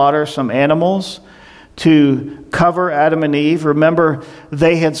to slaughter some animals to cover Adam and Eve. Remember,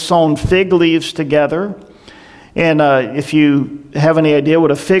 they had sewn fig leaves together. And if you have any idea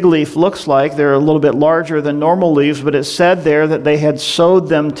what a fig leaf looks like, they're a little bit larger than normal leaves, but it said there that they had sewed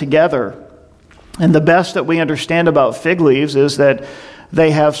them together. And the best that we understand about fig leaves is that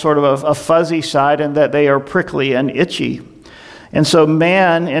they have sort of a fuzzy side and that they are prickly and itchy. And so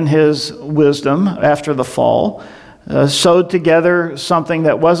man, in his wisdom after the fall, sewed together something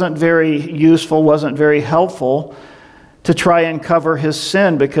that wasn't very useful, wasn't very helpful, to try and cover his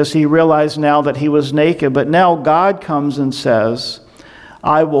sin, because he realized now that he was naked. But now God comes and says,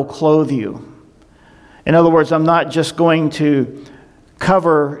 "I will clothe you." In other words, I'm not just going to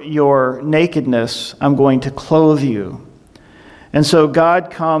cover your nakedness, I'm going to clothe you. And so God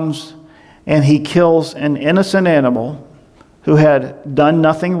comes and he kills an innocent animal who had done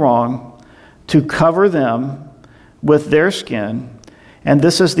nothing wrong to cover them with their skin. And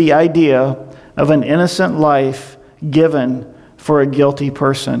this is the idea of an innocent life given for a guilty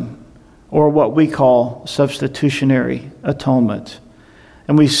person, or what we call substitutionary atonement.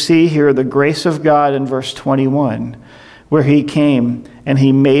 And we see here the grace of God in verse 21, where he came and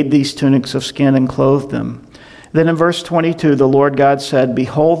he made these tunics of skin and clothed them. Then in verse 22, the Lord God said,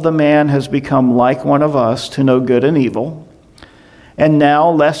 "Behold, the man has become like one of us to know good and evil. And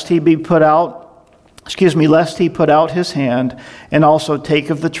now, lest he put out his hand and also take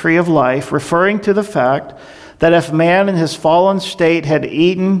of the tree of life," referring to the fact that if man in his fallen state had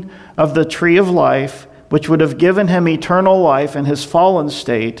eaten of the tree of life, which would have given him eternal life in his fallen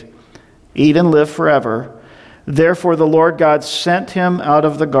state, eat and live forever, therefore the Lord God sent him out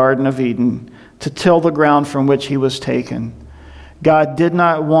of the Garden of Eden to till the ground from which he was taken. God did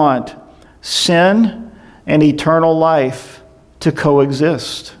not want sin and eternal life to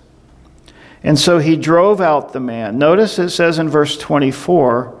coexist. And so he drove out the man. Notice it says in verse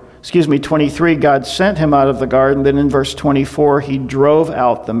 23, God sent him out of the garden. Then in verse 24, he drove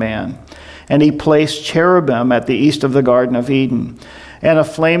out the man. And he placed cherubim at the east of the Garden of Eden, and a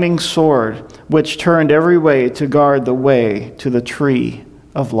flaming sword, which turned every way to guard the way to the tree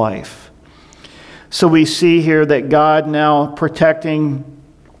of life. So we see here that God now protecting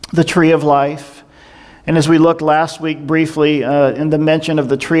the tree of life. And as we looked last week briefly in the mention of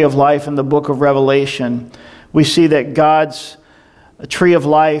the tree of life in the book of Revelation, we see that God's tree of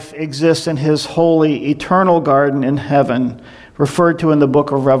life exists in his holy, eternal garden in heaven, referred to in the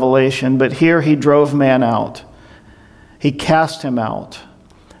book of Revelation. But here he drove man out. He cast him out.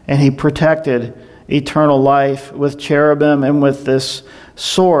 And he protected eternal life with cherubim and with this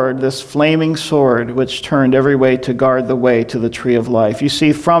sword, this flaming sword, which turned every way to guard the way to the tree of life. You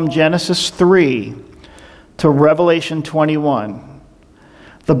see, from Genesis 3 to Revelation 21,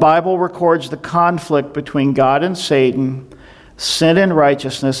 The Bible records the conflict between God and Satan, sin and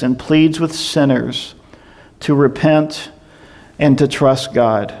righteousness, and pleads with sinners to repent and to trust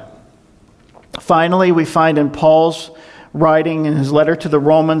God. Finally, we find in Paul's writing in his letter to the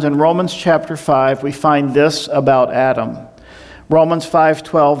Romans, in Romans chapter 5, we find this about Adam. Romans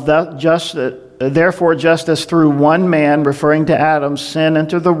 5:12, therefore just as through one man, referring to Adam, sin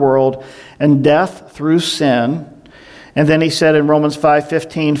entered the world, and death through sin. And then he said in Romans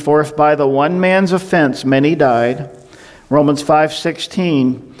 5:15, for if by the one man's offense many died. Romans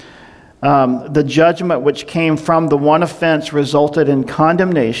 5:16, the judgment which came from the one offense resulted in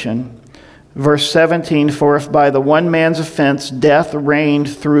condemnation. Verse 17, for if by the one man's offense death reigned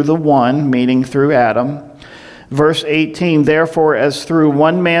through the one, meaning through Adam. Verse 18, therefore as through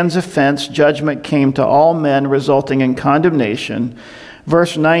one man's offense judgment came to all men, resulting in condemnation.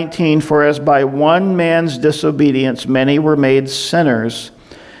 Verse 19, for as by one man's disobedience many were made sinners.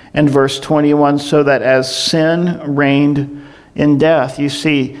 And verse 21, so that as sin reigned in death. You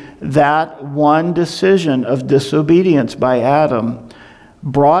see, that one decision of disobedience by Adam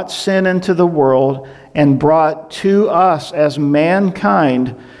brought sin into the world and brought to us as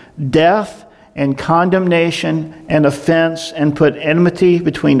mankind death and condemnation and offense, and put enmity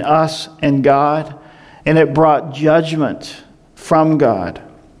between us and God, and it brought judgment from God.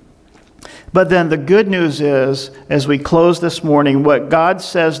 But then the good news is, as we close this morning, what God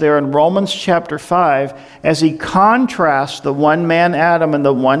says there in Romans chapter 5, as he contrasts the one man Adam and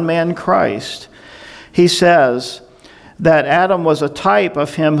the one man Christ, he says that Adam was a type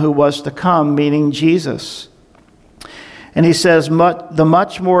of him who was to come, meaning Jesus. And he says, the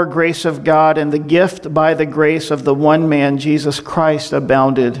much more grace of God and the gift by the grace of the one man, Jesus Christ,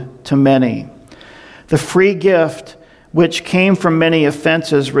 abounded to many. The free gift which came from many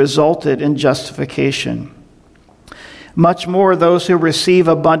offenses resulted in justification. Much more, those who receive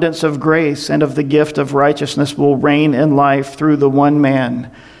abundance of grace and of the gift of righteousness will reign in life through the one man,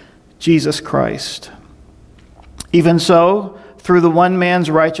 Jesus Christ. Even so, through the one man's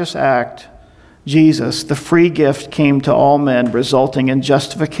righteous act, Jesus, the free gift came to all men, resulting in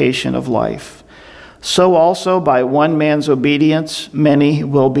justification of life. So also by one man's obedience, many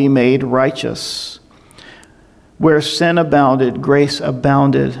will be made righteous. Where sin abounded, grace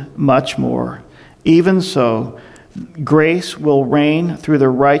abounded much more. Even so, grace will reign through the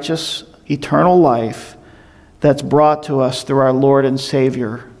righteous eternal life that's brought to us through our Lord and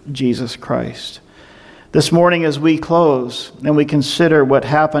Savior, Jesus Christ. This morning, as we close and we consider what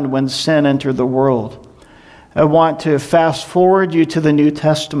happened when sin entered the world, I want to fast forward you to the New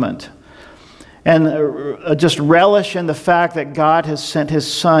Testament and just relish in the fact that God has sent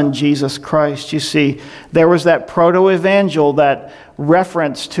his Son, Jesus Christ. You see, there was that proto-evangel, that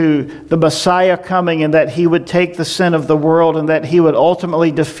reference to the Messiah coming, and that he would take the sin of the world and that he would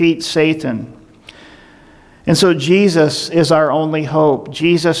ultimately defeat Satan. And so Jesus is our only hope.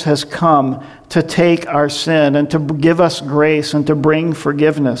 Jesus has come to take our sin and to give us grace and to bring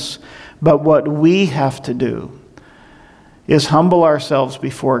forgiveness. But what we have to do is humble ourselves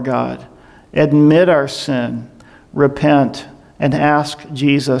before God, admit our sin, repent, and ask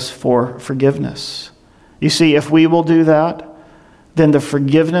Jesus for forgiveness. You see, if we will do that, then the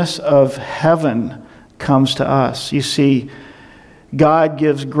forgiveness of heaven comes to us. You see, God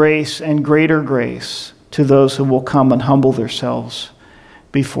gives grace and greater grace to those who will come and humble themselves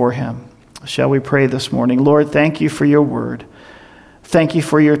before him. Shall we pray this morning? Lord, thank you for your word. Thank you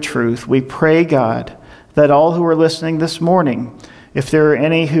for your truth. We pray, God, that all who are listening this morning, if there are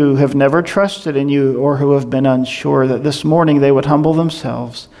any who have never trusted in you or who have been unsure, that this morning they would humble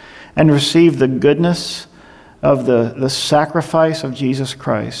themselves and receive the goodness of the sacrifice of Jesus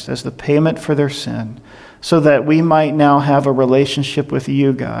Christ as the payment for their sin, so that we might now have a relationship with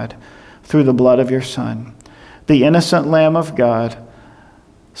you, God, through the blood of your Son, the innocent Lamb of God,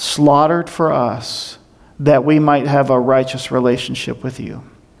 slaughtered for us, that we might have a righteous relationship with you.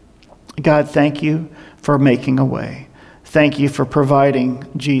 God, thank you for making a way. Thank you for providing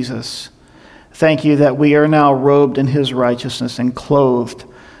Jesus. Thank you that we are now robed in his righteousness and clothed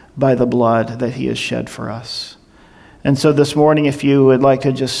by the blood that he has shed for us. And so this morning, if you would like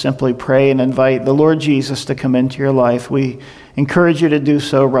to just simply pray and invite the Lord Jesus to come into your life, we encourage you to do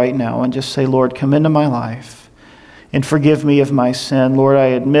so right now and just say, Lord, come into my life and forgive me of my sin. Lord, I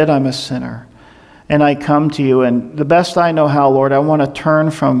admit I'm a sinner and I come to you. And the best I know how, Lord, I want to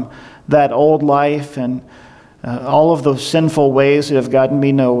turn from that old life and all of those sinful ways that have gotten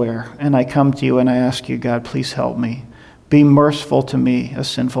me nowhere. And I come to you and I ask you, God, please help me. Be merciful to me, a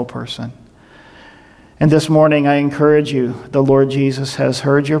sinful person. And this morning, I encourage you, the Lord Jesus has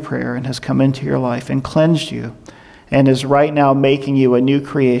heard your prayer and has come into your life and cleansed you and is right now making you a new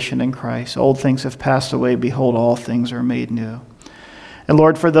creation in Christ. Old things have passed away. Behold, all things are made new. And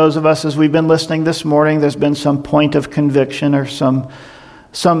Lord, for those of us, as we've been listening this morning, there's been some point of conviction or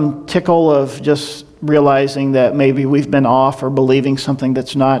some tickle of just realizing that maybe we've been off or believing something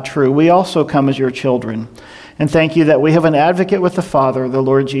that's not true. We also come as your children. And thank you that we have an advocate with the Father, the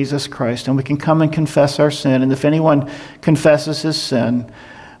Lord Jesus Christ, and we can come and confess our sin. And if anyone confesses his sin,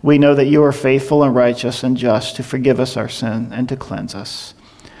 we know that you are faithful and righteous and just to forgive us our sin and to cleanse us.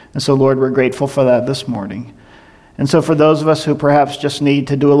 And so, Lord, we're grateful for that this morning. And so for those of us who perhaps just need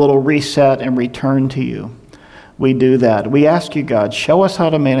to do a little reset and return to you, we do that. We ask you, God, show us how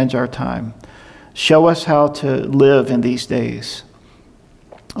to manage our time. Show us how to live in these days.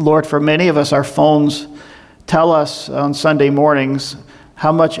 Lord, for many of us, our phones tell us on Sunday mornings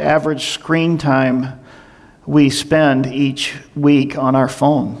how much average screen time we spend each week on our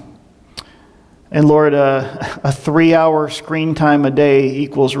phone. And Lord, a 3-hour screen time a day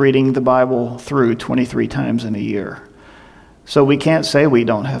equals reading the Bible through 23 times in a year. So we can't say we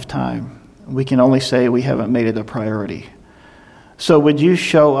don't have time. We can only say we haven't made it a priority. So would you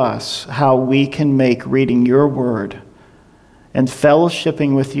show us how we can make reading your word and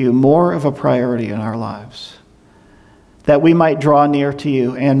fellowshipping with you more of a priority in our lives? That we might draw near to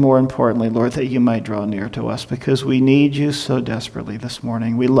you, and more importantly, Lord, that you might draw near to us, because we need you so desperately this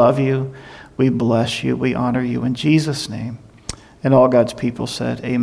morning. We love you, we bless you, we honor you in Jesus' name. And all God's people said, amen.